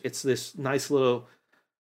just because it's this nice little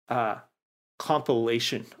uh,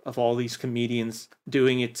 compilation of all these comedians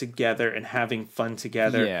doing it together and having fun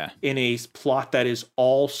together Yeah. in a plot that is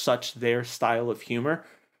all such their style of humor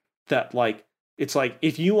that like it's like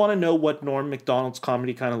if you want to know what Norm Macdonald's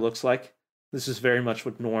comedy kind of looks like, this is very much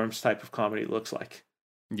what Norm's type of comedy looks like.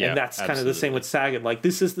 Yeah. And that's kind of the same absolutely. with Saget. Like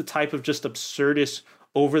this is the type of just absurdist,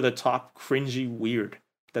 over the top, cringy weird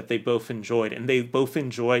that they both enjoyed. And they both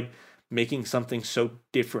enjoyed making something so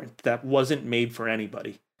different that wasn't made for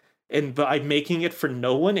anybody. And by making it for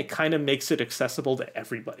no one, it kind of makes it accessible to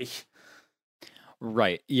everybody.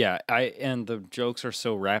 Right. Yeah. And the jokes are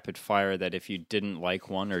so rapid fire that if you didn't like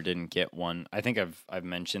one or didn't get one, I think I've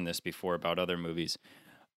mentioned this before about other movies,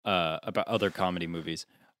 about other comedy movies.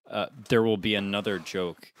 There will be another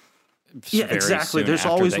joke. Yeah, Very exactly. soon There's after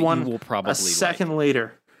always that one you will probably a second like.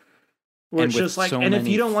 later. Where And it's with just like, so and if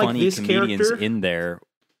many you don't like funny this comedians character, in there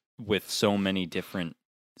with so many different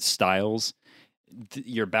styles,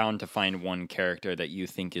 you're bound to find one character that you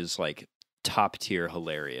think is like top tier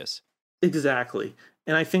hilarious. exactly.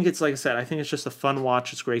 And I think it's like I said, I think it's just a fun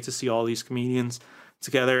watch. It's great to see all these comedians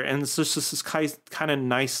together, and it's just this kind of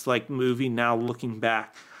nice like movie now looking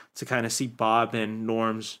back to kind of see Bob and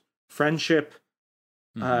Norm's friendship,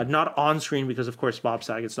 Hmm. not on screen because of course Bob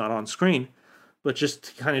Saget's not on screen, but just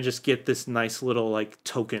to kind of just get this nice little like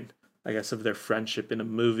token, I guess, of their friendship in a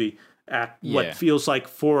movie at what Yeah. feels like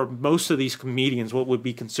for most of these comedians what would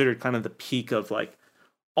be considered kind of the peak of like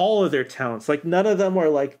all of their talents. Like none of them are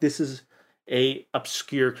like this is a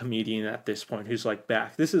obscure comedian at this point who's like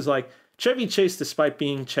back. This is like Chevy Chase, despite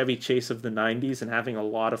being Chevy Chase of the '90s and having a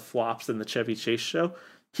lot of flops in the Chevy Chase show,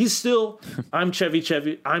 he's still I'm Chevy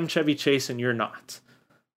Chase and you're not.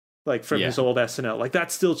 Like from Yeah. his old SNL. Like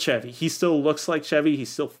that's still Chevy. He still looks like Chevy, he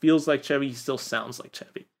still feels like Chevy, he still sounds like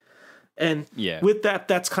Chevy. And Yeah. with that,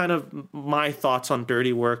 that's kind of my thoughts on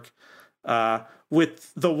Dirty Work.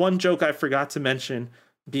 With the one joke I forgot to mention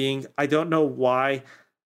being, I don't know why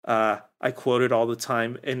I quote it all the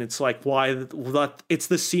time, and it's like why it's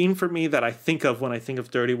the scene for me that I think of when I think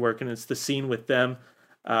of Dirty Work, and it's the scene with them,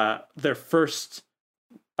 their first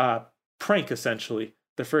prank essentially,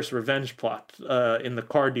 their first revenge plot in the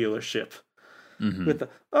car dealership Hmm. with the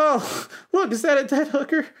oh look, is that a dead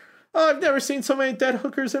hooker? Oh, I've never seen so many dead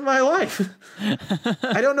hookers in my life.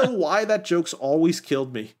 I don't know why that joke's always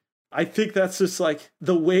killed me. I think that's just like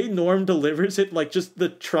the way Norm delivers it, like just the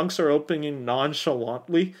trunks are opening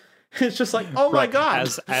nonchalantly. It's just like, oh my Right. god.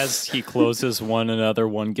 As he closes one, another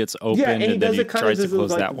one gets opened, Yeah, and he and then does he it kind of tries to as a close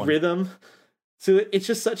like that one. rhythm. So it's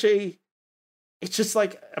just it's just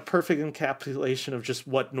like a perfect encapsulation of just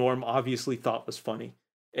what Norm obviously thought was funny.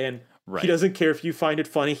 And he Right. doesn't care if you find it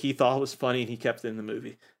funny, he thought it was funny and he kept it in the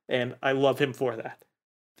movie. And I love him for that.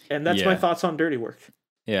 And that's my Yeah. thoughts on Dirty Work.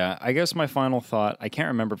 Yeah. I guess my final thought, I can't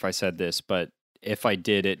remember if I said this, but if I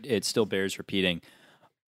did, it still bears repeating.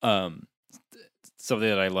 Um, Something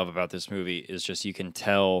that I love about this movie is just you can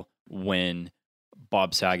tell when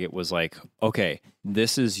Bob Saget was like, okay,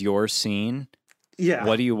 this is your scene. Yeah.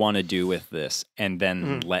 What do you want to do with this? And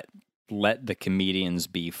then Mhm. let the comedians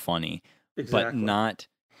be funny, but Exactly.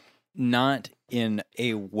 not in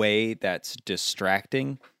a way that's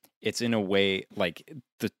distracting. It's in a way like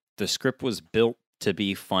the script was built to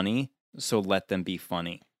be funny, so let them be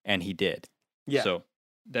funny, and he did. Yeah. So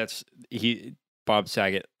that's Bob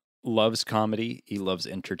Saget loves comedy. He loves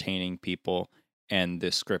entertaining people, and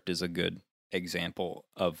this script is a good example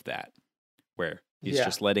of that, where he's Yeah.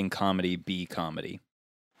 just letting comedy be comedy.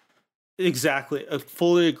 Exactly. I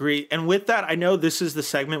fully agree. And with that, I know this is the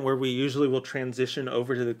segment where we usually will transition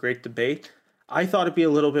over to the great debate. I thought it'd be a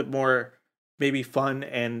little bit more maybe fun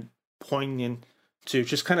and poignant to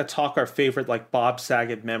just kind of talk our favorite like Bob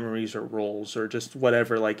Saget memories or roles or just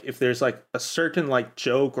whatever. Like if there's like a certain like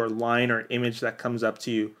joke or line or image that comes up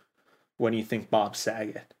to you when you think Bob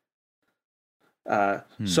Saget.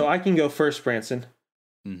 So I can go first, Branson.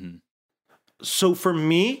 Mm-hmm. So for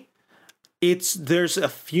me, there's a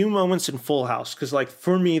few moments in Full House because like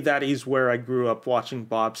for me that is where I grew up watching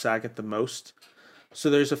Bob Saget the most. So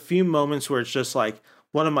there's a few moments where it's just like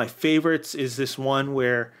one of my favorites is this one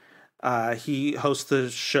where he hosts the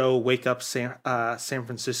show Wake Up San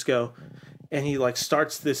Francisco, and he like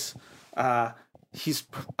starts this. He's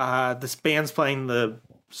this band's playing the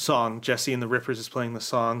song. Jesse and the Rippers is playing the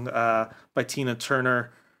song by Tina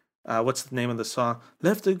Turner. What's the name of the song?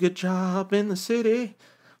 Left a good job in the city,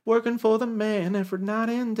 working for the man every night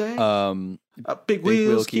and day. Big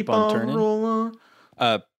wheels keep on turning. rolling.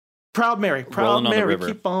 Uh, Proud Mary, Proud Rolling on the Mary, River.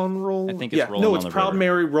 keep on rolling. I think it's Rolling no, on it's the Proud River.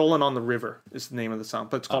 Mary, Rolling on the River is the name of the song,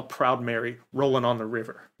 but it's called Proud Mary, Rolling on the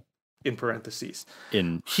River. in parentheses.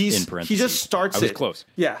 In He parentheses. just starts I was it. close.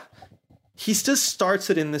 Yeah. He just starts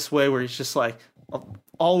it in this way where he's just like, I'll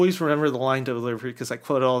always remember the line delivery because I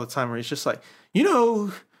quote it all the time, where he's just like,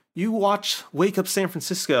 you watch Wake Up San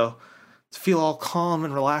Francisco to feel all calm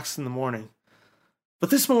and relaxed in the morning. But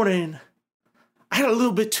this morning, I had a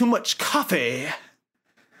little bit too much coffee.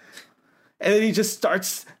 And then he just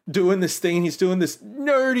starts doing this thing. He's doing this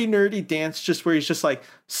nerdy dance just where he's just like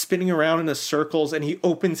spinning around in the circles, and he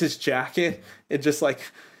opens his jacket and just like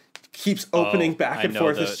keeps opening back and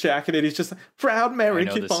forth his jacket, and he's just like, Proud Mary,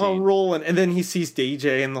 keep on rolling. And then he sees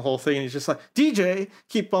DJ and the whole thing, and he's just like, DJ,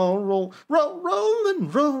 keep on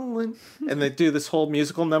rolling. And they do this whole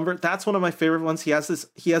musical number. That's one of my favorite ones. He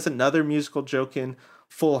has another musical joke in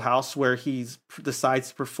Full House where he decides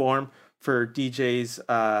to perform for DJ's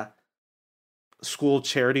school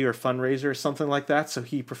charity or fundraiser or something like that. So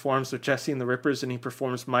he performs with Jesse and the Rippers, and he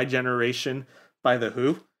performs My Generation by The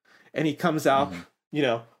Who. And he comes out,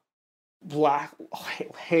 black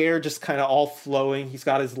hair just kind of all flowing. He's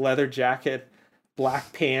got his leather jacket,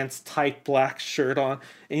 black pants, tight black shirt on,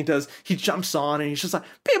 and he jumps on, and he's just like,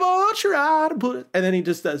 people try to put it, and then he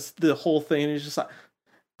just does the whole thing, and he's just like,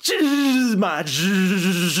 my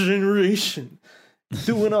generation,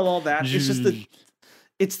 doing all that.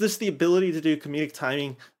 It's just the ability to do comedic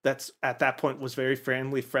timing that's at that point was very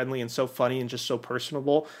friendly and so funny and just so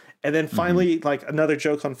personable. And then finally, like another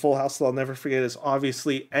joke on Full House that I'll never forget is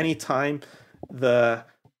obviously anytime the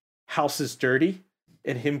house is dirty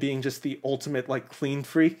and him being just the ultimate like clean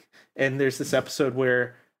freak. And there's this episode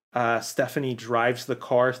where Stephanie drives the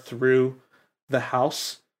car through the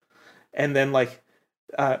house, and then like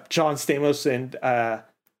John Stamos and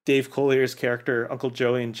Dave Collier's character, Uncle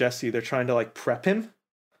Joey and Jesse, they're trying to like prep him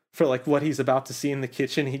for like what he's about to see in the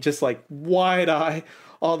kitchen. He just like wide eye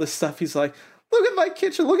all this stuff. He's like, look at my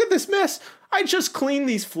kitchen, look at this mess, I just cleaned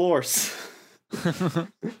these floors.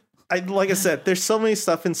 Like I said, there's so many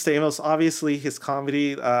stuff in Stamos. Obviously his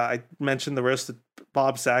comedy, I mentioned the roast of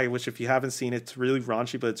Bob Saget, which if you haven't seen it's really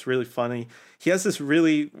raunchy, but it's really funny. He has this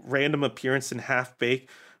really random appearance in Half Baked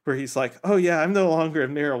where he's like, oh yeah, I'm no longer a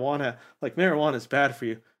marijuana, like marijuana is bad for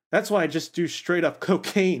you, that's why I just do straight up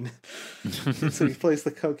cocaine. So he plays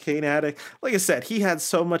the cocaine addict. Like I said, he had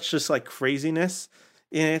so much just like craziness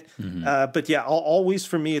in it. But yeah, always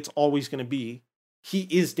for me, it's always going to be, he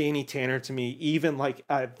is Danny Tanner to me. Even like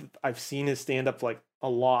I've seen his stand up like a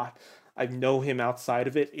lot. I know him outside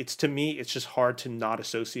of it. It's to me, it's just hard to not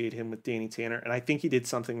associate him with Danny Tanner. And I think he did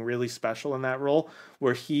something really special in that role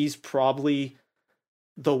where he's probably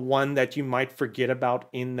the one that you might forget about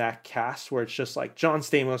in that cast, where it's just like John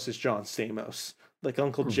Stamos is John Stamos, like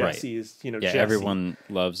Uncle Jesse is, Jesse. Everyone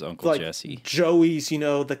loves Uncle Jesse. Joey's,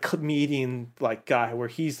 the comedian like guy, where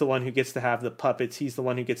he's the one who gets to have the puppets, he's the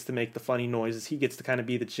one who gets to make the funny noises, he gets to kind of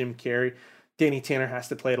be the Jim Carrey. Danny Tanner has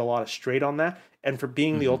to play it a lot of straight on that, and for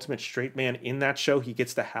being the ultimate straight man in that show, he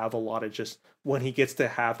gets to have a lot of just when he gets to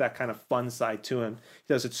have that kind of fun side to him,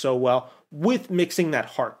 he does it so well with mixing that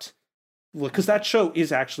heart. Because that show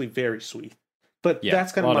is actually very sweet, but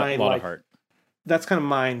that's kind of mine. A lot of heart. That's kind of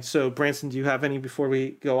mine. So, Branson, do you have any before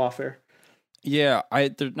we go off air? Yeah,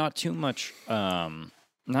 there's not too much,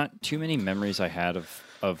 not too many memories I had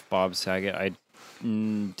of Bob Saget. I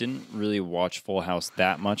didn't really watch Full House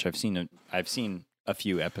that much. I've seen a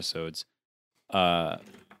few episodes,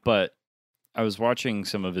 but I was watching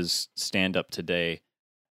some of his stand up today.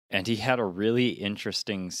 And he had a really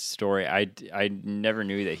interesting story. I never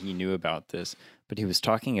knew that he knew about this, but he was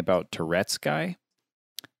talking about Tourette's guy.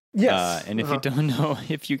 Yes. And if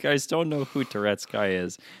you guys don't know who Tourette's guy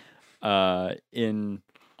is, on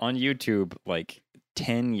YouTube, like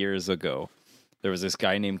 10 years ago, there was this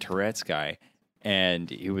guy named Tourette's guy, and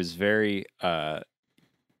he was very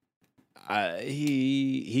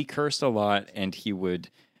he cursed a lot, and he would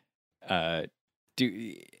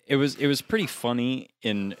it was pretty funny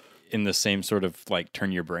in the same sort of like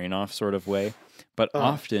turn your brain off sort of way, but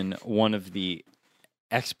often one of the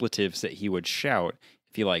expletives that he would shout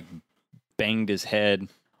if he like banged his head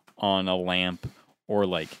on a lamp or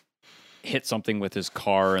like hit something with his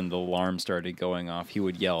car and the alarm started going off, he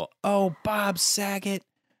would yell, "Oh, Bob Saget!"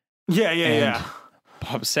 Yeah.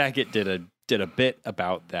 Bob Saget did a bit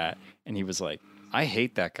about that, and he was like, "I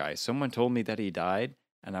hate that guy. Someone told me that he died,"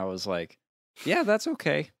 and I was like, yeah, that's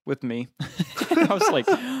okay with me. I was like,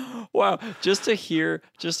 wow, just to hear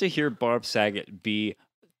Bob Saget be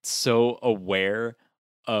so aware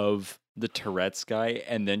of the Tourette's guy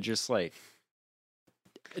and then just like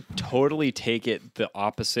totally take it the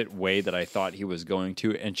opposite way that I thought he was going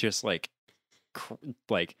to, and just like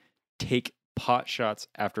take pot shots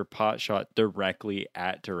after pot shot directly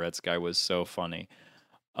at Tourette's guy was so funny.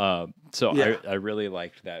 So Yeah. I really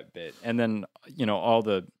liked that bit. And then,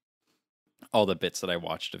 all the bits that I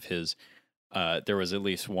watched of his, there was at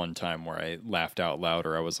least one time where I laughed out loud,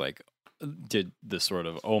 or I was like, did the sort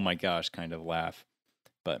of, oh my gosh, kind of laugh.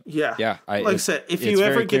 But Yeah. yeah, Like I said, if it's you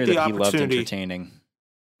very ever clear get the that he loved opportunity, entertaining.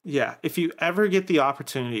 yeah, if you ever get the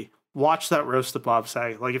opportunity, watch that roast of Bob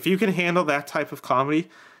Saget. Like, if you can handle that type of comedy,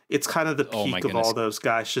 it's kind of the Oh my peak of goodness. all those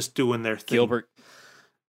guys just doing their thing.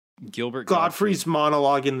 Gilbert Godfrey's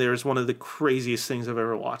monologue in there is one of the craziest things I've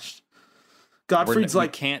ever watched. Godfrey's we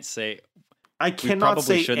like, can't say. I We cannot probably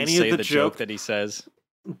say shouldn't any say of the the joke joke, that he says.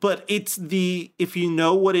 but it's if you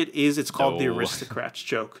know what it is, it's called the No. aristocrats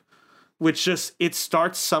joke, which just, it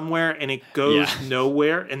starts somewhere and it goes Yeah.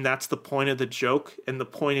 nowhere, and that's the point of the joke, and the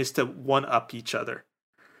point is to one up each other.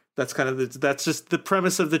 That's kind of that's just the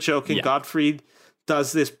premise of the joke, and Yeah. Godfrey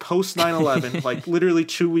does this post 9/11, like literally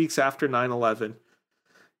 2 weeks after 9/11,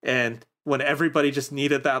 and when everybody just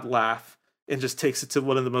needed that laugh, and just takes it to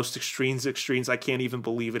one of the most extremes. I can't even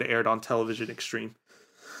believe it aired on television. Extreme.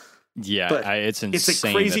 Yeah, But it's insane. It's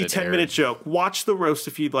a crazy that it 10-minute aired. joke. Watch the roast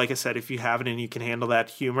if you, like I said, if you haven't and you can handle that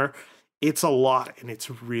humor. It's a lot, and it's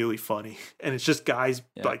really funny. And it's just guys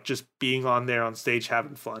like just being on there on stage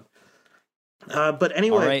having fun. But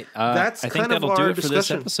anyway, All right, that's I think kind of that'll do our it for this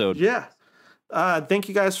discussion. episode. Yeah. Thank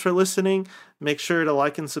you guys for listening. Make sure to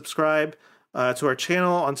like and subscribe to our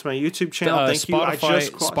channel, onto my YouTube channel. Thank you.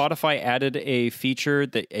 Spotify added a feature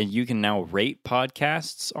that you can now rate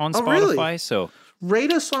podcasts on Spotify. Really? So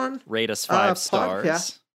rate us on rate us 5 stars.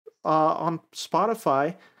 podcast, on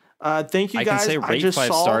Spotify. Thank you I guys. can say I rate just 5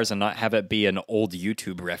 saw, stars and not have it be an old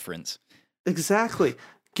YouTube reference. Exactly.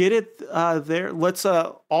 Get it there. Let's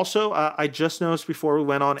also, I just noticed before we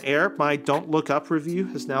went on air, my Don't Look Up review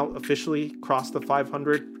has now officially crossed the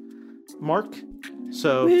 500 mark.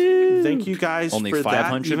 So thank you guys Only for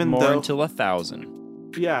 500 that. Even more though, until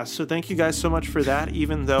 1,000. yeah, so thank you guys so much for that,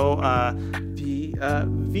 even though the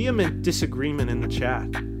vehement disagreement in the chat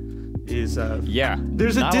is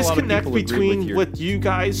there's a not disconnect lot of people agree between with your- what you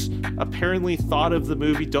guys apparently thought of the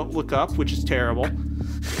movie Don't Look Up, which is terrible.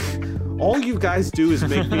 All you guys do is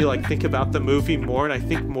make me like think about the movie more, and I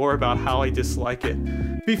think more about how I dislike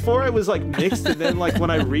it. Before I was like mixed, and then like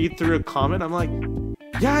when I read through a comment, I'm like,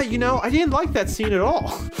 yeah, I didn't like that scene at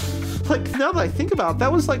all. Like, now that I think about it,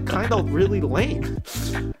 that was like kind of really lame.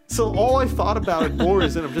 So all I thought about it more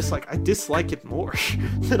is that I'm just like, I dislike it more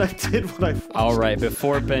than I did when I watched All right,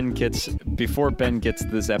 before Ben gets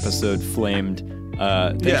this episode flamed,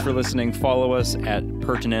 thanks for listening. Follow us at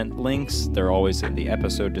Pertinent Links. They're always in the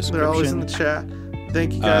episode description. They're always in the chat.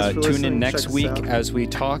 Thank you guys for listening. Tune in next Check us week out. as we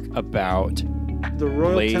talk about The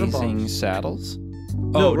Royal Blazing Tenenbaums. Saddles.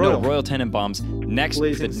 No, Royal. Royal Tenenbaums. Next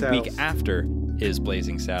Blazing the Saddles. week after is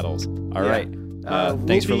Blazing Saddles. All Yeah. right. We'll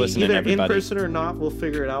Thanks for be listening, either everybody. in person or not, we'll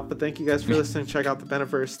figure it out. But thank you guys for listening. Check out the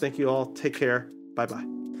Beneverse. Thank you all. Take care. Bye-bye.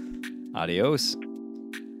 Adios.